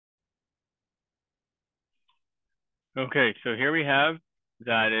Okay, so here we have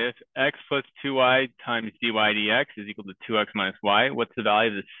that if x plus 2y times dy dx is equal to 2x minus y, what's the value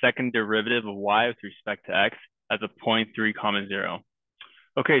of the second derivative of y with respect to x at the point 3 comma 0?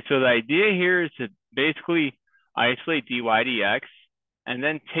 Okay, so the idea here is to basically isolate dy dx and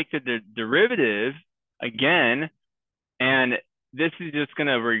then take the derivative again, and this is just going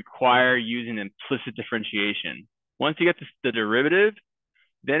to require using implicit differentiation. Once you get the derivative,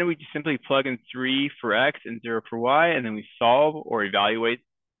 then we just simply plug in 3 for x and 0 for y, and then we solve or evaluate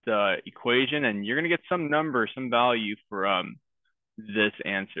the equation, and you're going to get some number, some value for this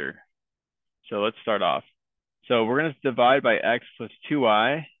answer. So let's start off. So we're going to divide by x plus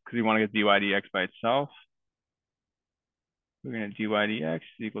 2y because we want to get dy dx by itself. We're going to dy dx is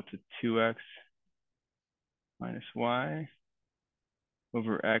equal to 2x minus y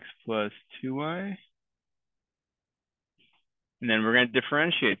over x plus 2y. And then we're going to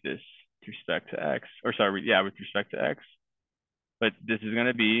differentiate this with respect to x, or sorry, yeah, with respect to x. But this is going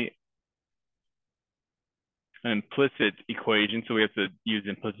to be an implicit equation, so we have to use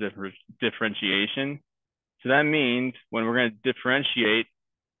implicit differentiation. So that means when we're going to differentiate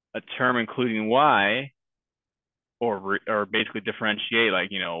a term including y, or basically differentiate like,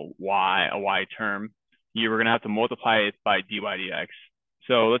 y, a y term, we're going to have to multiply it by dy dx.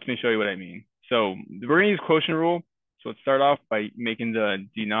 So let me show you what I mean. So we're going to use quotient rule. So let's start off by making the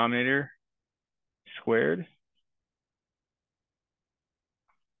denominator squared.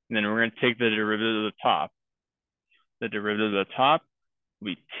 And then we're going to take the derivative of the top. The derivative of the top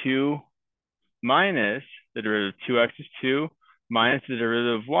will be 2 minus the derivative of 2x is 2, minus the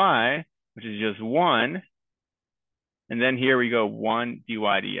derivative of y, which is just 1. And then here we go 1 dy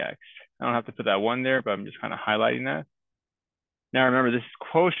dx. I don't have to put that 1 there, but I'm just kind of highlighting that. Now remember, this is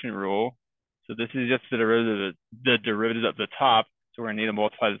quotient rule. So this is just the derivative of the top. So we're going to need to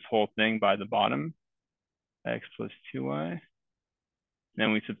multiply this whole thing by the bottom, x plus 2y.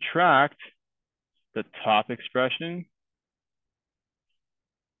 Then we subtract the top expression.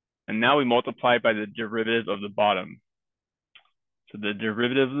 And now we multiply by the derivative of the bottom. So the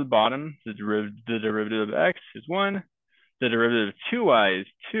derivative of the bottom, the derivative of x is 1. The derivative of 2y is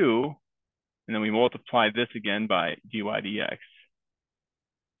 2. And then we multiply this again by dy dx.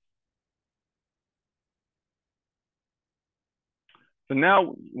 So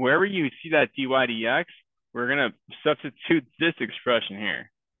now, wherever you see that dy dx, we're going to substitute this expression here.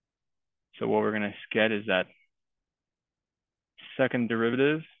 So what we're going to get is that second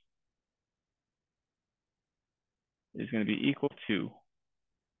derivative is going to be equal to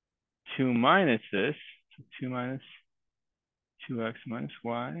 2 minus this, so 2 minus 2x minus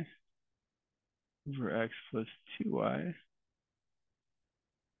y over x plus 2y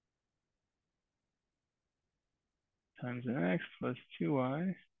times an x plus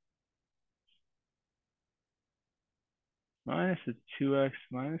 2y minus a 2x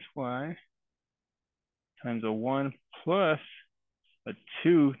minus y times a 1 plus a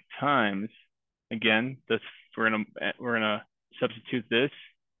 2 times, again, this we're gonna substitute this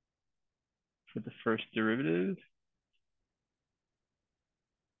for the first derivative.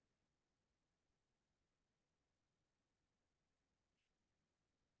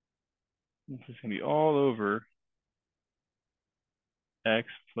 This is gonna be all over x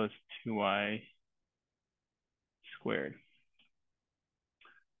plus 2y squared.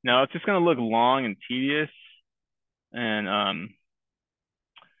 Now it's just gonna look long and tedious, and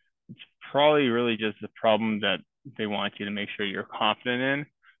it's probably really just the problem that they want you to make sure you're confident in.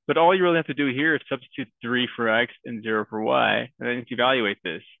 But all you really have to do here is substitute 3 for x and 0 for y, and then evaluate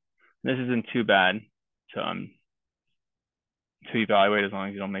this. This isn't too bad to evaluate as long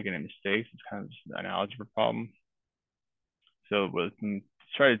as you don't make any mistakes. It's kind of just an algebra problem. So we'll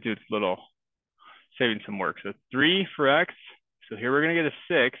try to do this little, saving some work. So 3 for x. So here we're going to get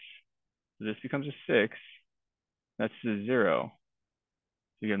a 6. So this becomes a 6. That's a 0.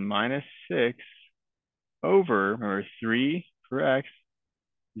 So you get minus 6 over, remember, 3 for x,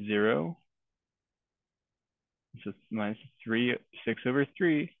 0. So minus 6 over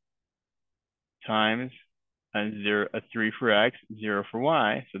 3 times a 3 for x, 0 for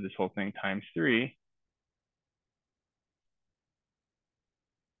y. So this whole thing times 3.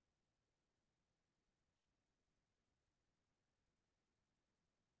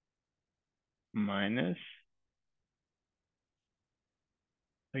 Minus,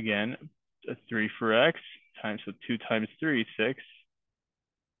 again, a 3 for x times, so 2 times 3, 6,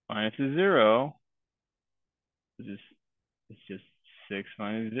 minus a 0. It's just 6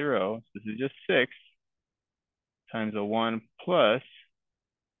 minus 0. So this is just 6 times a 1 plus,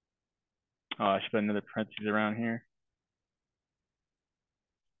 I should put another parentheses around here,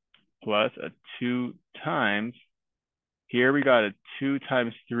 plus a 2 times Here we got a 2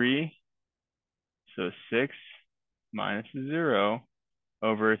 times 3, so 6 minus 0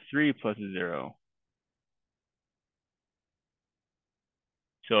 over 3 plus 0.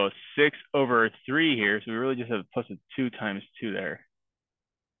 So 6 over 3 here, so we really just have plus a 2 times 2 there.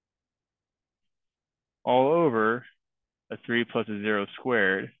 All over a 3 plus a 0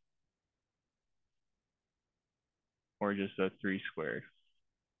 squared, or just a 3 squared.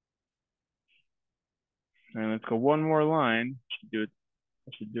 And let's go one more line. I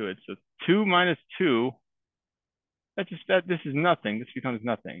should do it. So 2 minus 2, this is nothing. This becomes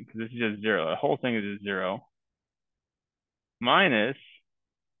nothing because this is just 0. The whole thing is just 0. Minus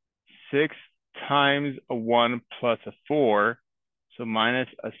 6 times a 1 plus a 4. So minus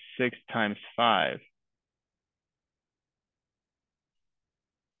a 6 times 5.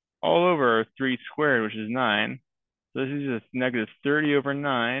 All over 3 squared, which is 9. So this is just negative 30 over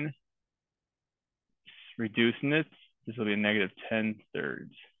 9. Reducing it, this will be a negative 10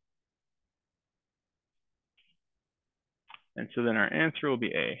 thirds. And so then our answer will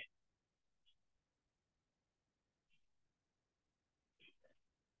be A.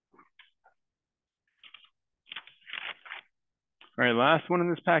 All right, last one in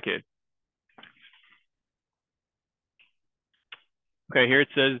this packet. Okay, here it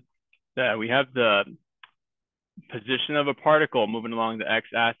says that we have the position of a particle moving along the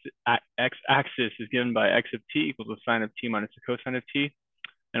x-axis is given by x of t equals the sine of t minus the cosine of t.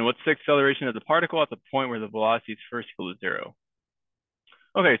 And what's the acceleration of the particle at the point where the velocity is first equal to 0?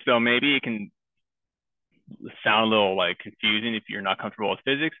 Okay, so maybe it can sound a little like confusing if you're not comfortable with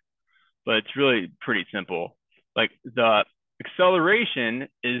physics, but it's really pretty simple. Like the acceleration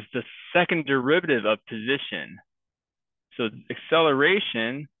is the second derivative of position. So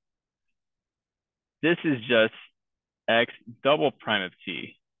acceleration, this is just x double prime of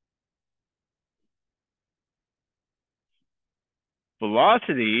t.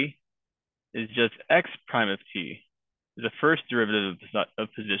 Velocity is just x prime of t, the first derivative of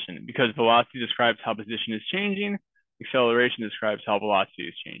position, because velocity describes how position is changing, acceleration describes how velocity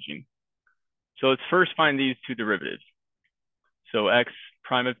is changing. So let's first find these two derivatives. So x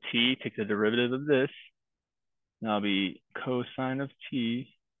prime of t takes the derivative of this. That'll be cosine of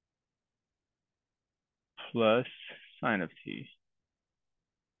t plus sine of t.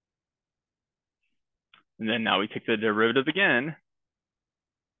 And then now we take the derivative again.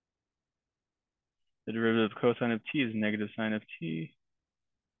 The derivative of cosine of t is negative sine of t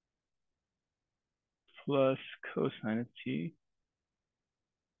plus cosine of t.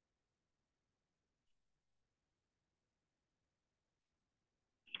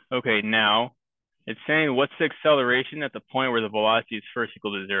 Okay, now it's saying what's the acceleration at the point where the velocity is first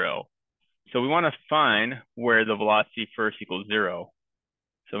equal to 0. So we want to find where the velocity first equals 0.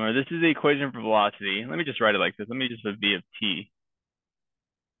 So remember, this is the equation for velocity. Let me just write it like this. Let me just put v of t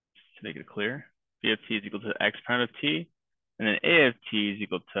to make it clear. V of t is equal to x prime of t, and then a of t is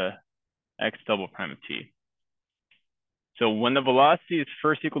equal to x double prime of t. So when the velocity is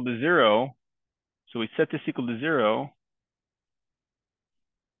first equal to 0, so we set this equal to 0,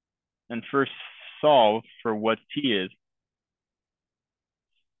 and first solve for what t is.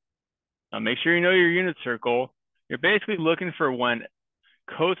 Now make sure you know your unit circle. You're basically looking for when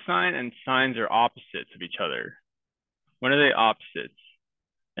cosine and sines are opposites of each other. When are they opposites?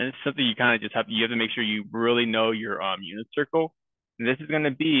 And it's something you kind of just have to make sure you really know your unit circle. And this is going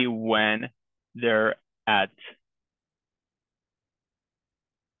to be when they're at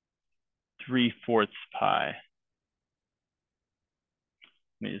 3/4 pi.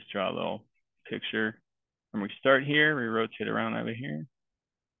 Let me just draw a little picture. When we start here, we rotate around over here.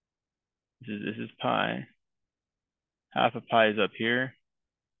 This is pi. Half of pi is up here.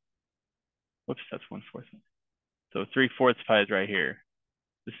 Whoops, that's 1/4. So 3/4 pi is right here.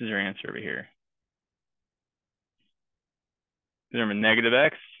 This is your answer over here. Remember, negative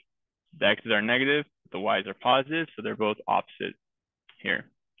x, the x's are negative, the y's are positive, so they're both opposite here.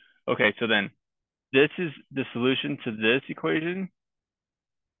 Okay, so then this is the solution to this equation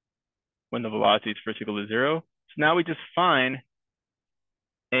when the velocity is first equal to 0. So now we just find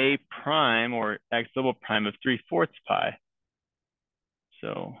a prime or x double prime of 3/4 pi.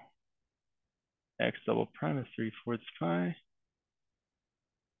 So x double prime of 3/4 pi.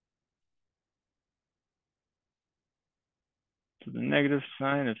 So the negative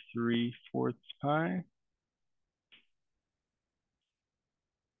sign of 3/4 pi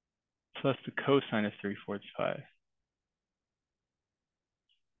plus the cosine of 3/4 pi.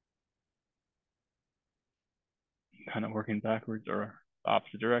 Kind of working backwards or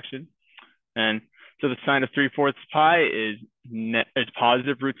opposite direction. And so the sine of 3/4 pi is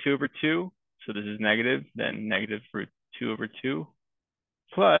positive √2/2. So this is negative, then negative 2 over 2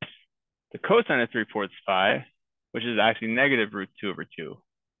 plus the cosine of 3/4 phi, which is actually negative root 2 over 2.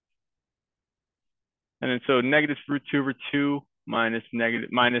 And then so negative root 2 over 2 minus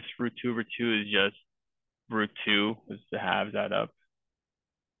root 2 over 2 is just root 2, is to halve that up.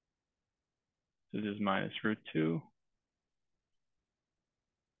 So this is minus root 2.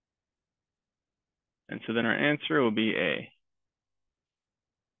 And so then our answer will be A.